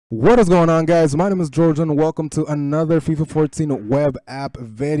What is going on, guys? My name is George and welcome to another FIFA 14 web app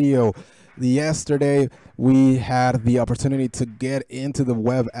video. Yesterday we had the opportunity to get into the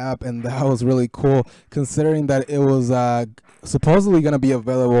web app, and that was really cool considering that it was supposedly going to be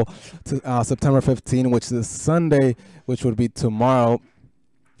available to September 15, which is Sunday, which would be tomorrow.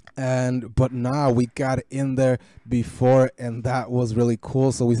 But now we got in there before, and that was really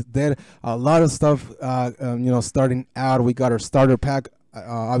cool. So we did a lot of stuff. Starting out, we got our starter pack.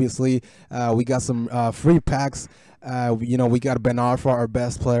 Obviously, we got some free packs. We got Ben Arfa, our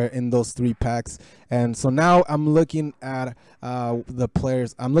best player, in those 3 packs. And so now I'm looking at the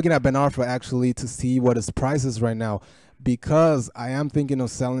players. I'm looking at Ben Arfa actually to see what his price is right now, because I am thinking of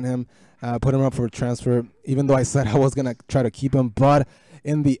selling him, put him up for a transfer, even though I said I was gonna try to keep him. But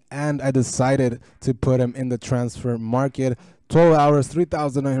in the end, I decided to put him in the transfer market. 12 hours,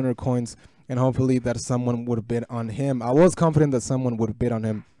 3,900 coins. And hopefully that someone would bid on him. I was confident that someone would bid on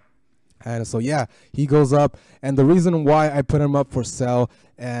him. And so, yeah, he goes up. And the reason why I put him up for sale,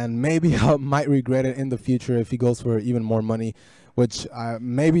 and maybe I might regret it in the future if he goes for even more money, which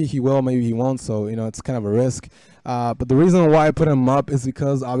maybe he will, maybe he won't. So, it's kind of a risk. But the reason why I put him up is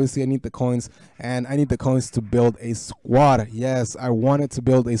because obviously I need the coins, and I need the coins to build a squad. Yes, I wanted to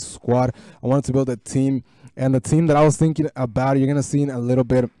build a squad. I wanted to build a team. And the team that I was thinking about, you're going to see in a little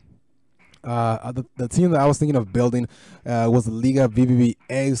bit. The team that I was thinking of building was the Liga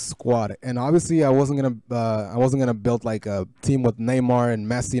VBVA squad, and obviously I wasn't gonna build like a team with Neymar and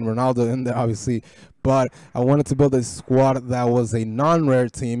Messi and Ronaldo in there, obviously, but I wanted to build a squad that was a non-rare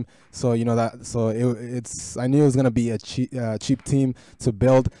team. So I knew it was gonna be a cheap team to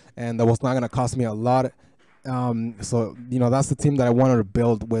build, and that was not gonna cost me a lot. So that's the team that I wanted to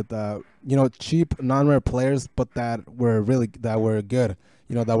build with cheap non-rare players, but that were good,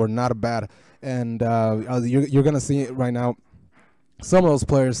 that were not bad. And you're gonna see right now some of those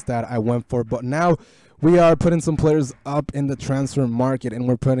players that I went for. But now we are putting some players up in the transfer market, and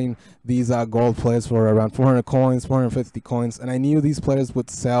we're putting these gold players for around 400 coins, 450 coins. And I knew these players would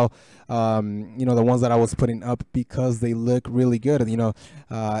sell, the ones that I was putting up, because they look really good.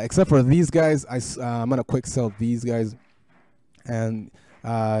 Except for these guys, I'm gonna quick sell these guys, and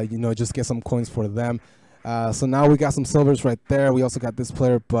just get some coins for them. So now we got some silvers right there. We also got this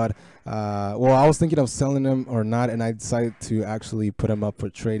player, but I was thinking of selling him or not, and I decided to actually put him up for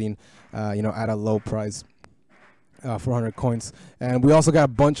trading, at a low price, 400 coins. And we also got a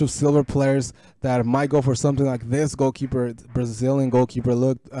bunch of silver players that might go for something like this goalkeeper. Brazilian goalkeeper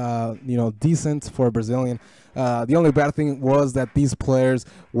looked, decent for a Brazilian. The only bad thing was that these players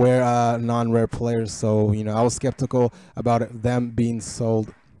were non-rare players, so I was skeptical about them being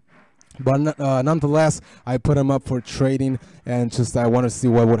sold. But nonetheless, I put them up for trading, and I want to see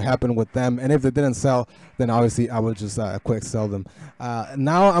what would happen with them. And if they didn't sell, then obviously I would just quick sell them.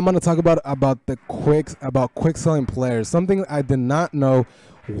 Now I'm going to talk about quick selling players. Something I did not know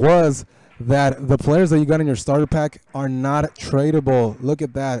was that the players that you got in your starter pack are not tradable. Look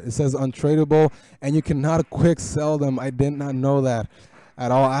at that. It says untradeable, and you cannot quick sell them. I did not know that at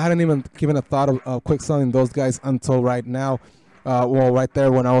all. I hadn't even given a thought of quick selling those guys until right now. Right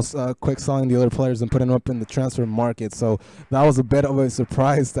there when I was quick selling the other players and putting them up in the transfer market. So that was a bit of a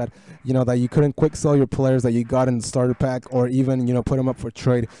surprise that that you couldn't quick sell your players that you got in the starter pack, or even put them up for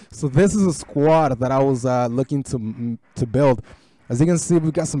trade. So this is a squad that I was looking to build. As you can see,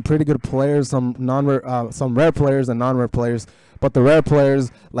 we got some pretty good players, some rare players and non-rare players. But the rare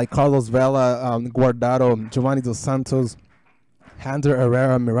players like Carlos Vela, Guardado, Giovanni Dos Santos, Hunter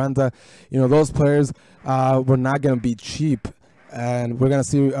Herrera, Miranda, those players were not going to be cheap. And we're going to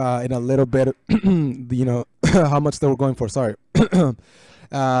see in a little bit, how much they were going for. Sorry.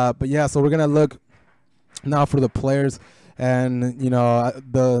 But yeah, so we're going to look now for the players. And,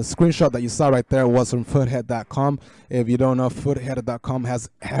 the screenshot that you saw right there was from foothead.com. If you don't know, foothead.com has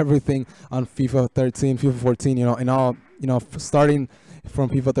everything on FIFA 13, FIFA 14, and all, starting from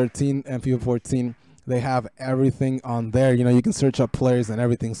FIFA 13 and FIFA 14. They have everything on there. You can search up players and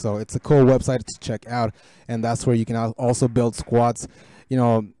everything. So it's a cool website to check out. And that's where you can also build squads,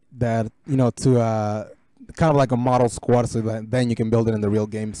 that, to kind of like a model squad, so that then you can build it in the real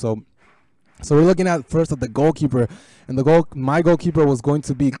game. So we're looking at first at the goalkeeper, and my goalkeeper was going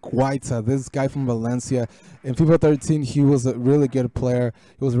to be Guaita, this guy from Valencia. In FIFA 13, he was a really good player.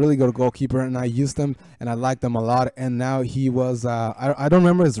 He was a really good goalkeeper, and I used him, and I liked him a lot. And now he was, I don't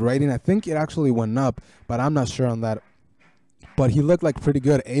remember his rating. I think it actually went up, but I'm not sure on that. But he looked like pretty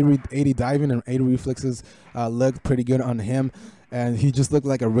good. 80 diving and 80 reflexes looked pretty good on him. and he just looked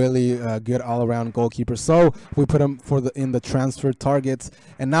like a really good all-around goalkeeper. So we put him in the transfer targets,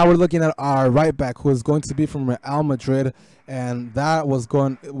 and now we're looking at our right back, who is going to be from Real Madrid, and that was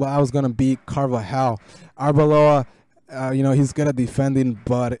going to be Carvajal. Arbeloa, he's good at defending,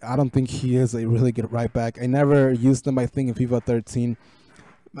 but I don't think he is a really good right back. I never used him, I think, in FIFA 13.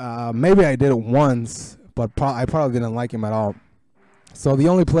 Maybe I did it once, but I probably didn't like him at all. So the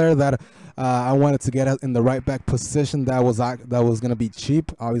only player that I wanted to get in the right back position that was going to be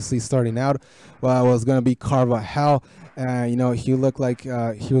cheap, obviously starting out, was going to be Carvajal. He looked like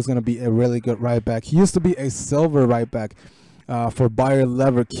he was going to be a really good right back. He used to be a silver right back for Bayer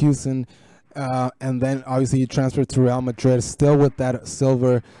Leverkusen, and then obviously he transferred to Real Madrid, still with that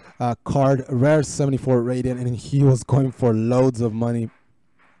silver card, rare 74 rated, and he was going for loads of money.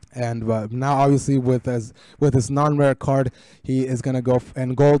 And now obviously with his non-rare card, he is gonna go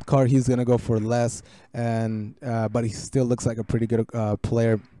and gold card, he's gonna go for less, and but he still looks like a pretty good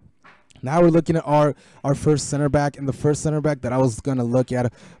player. Now we're looking at our first center back, and the first center back that I was gonna look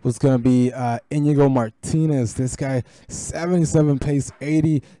at was gonna be Inigo Martinez. This guy, 77 pace,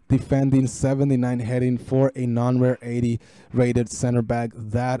 80 defending, 79 heading for a non-rare 80 rated center back.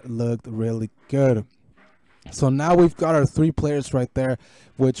 That looked really good. So now we've got our 3 players right there,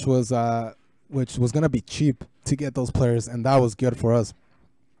 which was gonna be cheap to get those players, and that was good for us.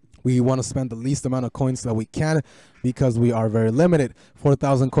 We want to spend the least amount of coins that we can because we are very limited.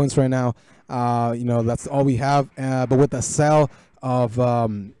 4,000 coins right now. That's all we have. But with the sale of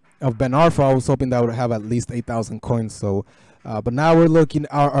Ben Arfa, I was hoping that would have at least 8,000 coins. So, but now we're looking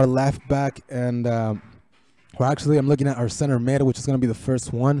at our left back, and I'm looking at our center mid, which is going to be the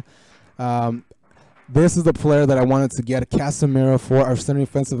first one. This is the player that I wanted to get, Casemiro, for our center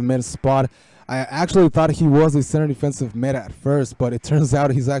defensive mid spot. I actually thought he was a center defensive mid at first, but it turns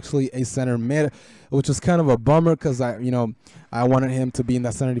out he's actually a center mid, which is kind of a bummer because I wanted him to be in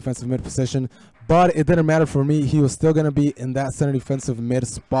that center defensive mid position, but it didn't matter for me. He was still going to be in that center defensive mid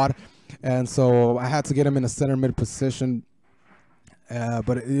spot, and so I had to get him in a center mid position.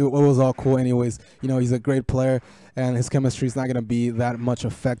 But it was all cool anyways. He's a great player, and his chemistry is not going to be that much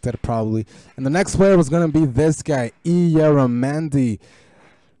affected probably. And the next player was going to be this guy, Iyaramendi.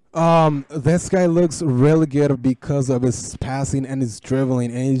 This guy looks really good because of his passing and his dribbling,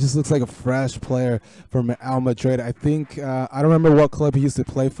 and he just looks like a fresh player from Real Madrid. I think I don't remember what club he used to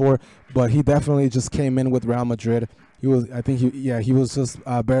play for, but he definitely just came in with Real Madrid. He was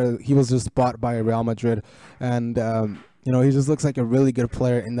just bought by Real Madrid, and he just looks like a really good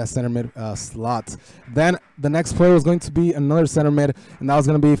player in that center mid slot. Then the next player was going to be another center mid, and that was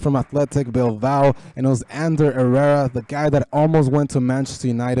going to be from Athletic Bilbao, and it was Ander Herrera, the guy that almost went to Manchester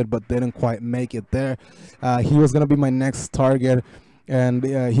United but didn't quite make it there. He was going to be my next target, and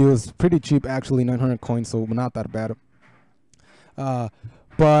he was pretty cheap actually, 900 coins, so not that bad.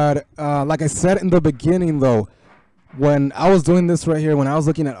 But like I said in the beginning though, when I was doing this right here, when I was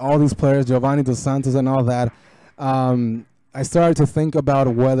looking at all these players, Giovanni Dos Santos and all that, I started to think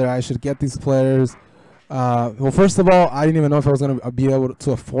about whether I should get these players. Well, first of all, I didn't even know if I was going to be able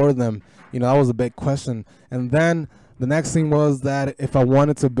to afford them. That was a big question. And then the next thing was that if I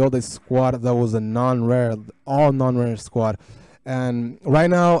wanted to build a squad that was a non-rare, all non-rare squad. And right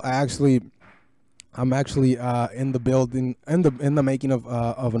now, I'm actually in the building, in the making of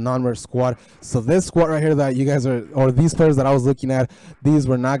a non-rare squad. So this squad right here that you guys or these players that I was looking at, these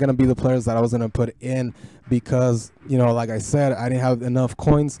were not going to be the players that I was going to put in because, like I said, I didn't have enough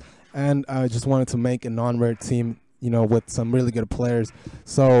coins, and I just wanted to make a non-rare team, with some really good players.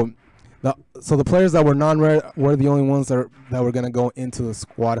 So the players that were non-rare were the only ones that were going to go into the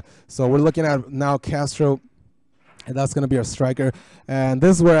squad. So we're looking at now Castro, and that's going to be our striker. And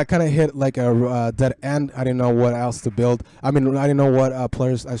this is where I kind of hit like a dead end. I didn't know what else to build. I didn't know what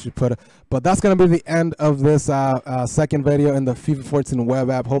players I should put. But that's going to be the end of this second video in the FIFA 14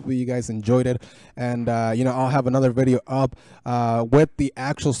 web app. Hopefully you guys enjoyed it. And, I'll have another video up with the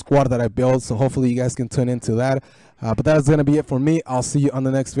actual squad that I built. So hopefully you guys can tune into that. But that's going to be it for me. I'll see you on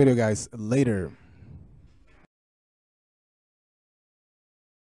the next video, guys. Later.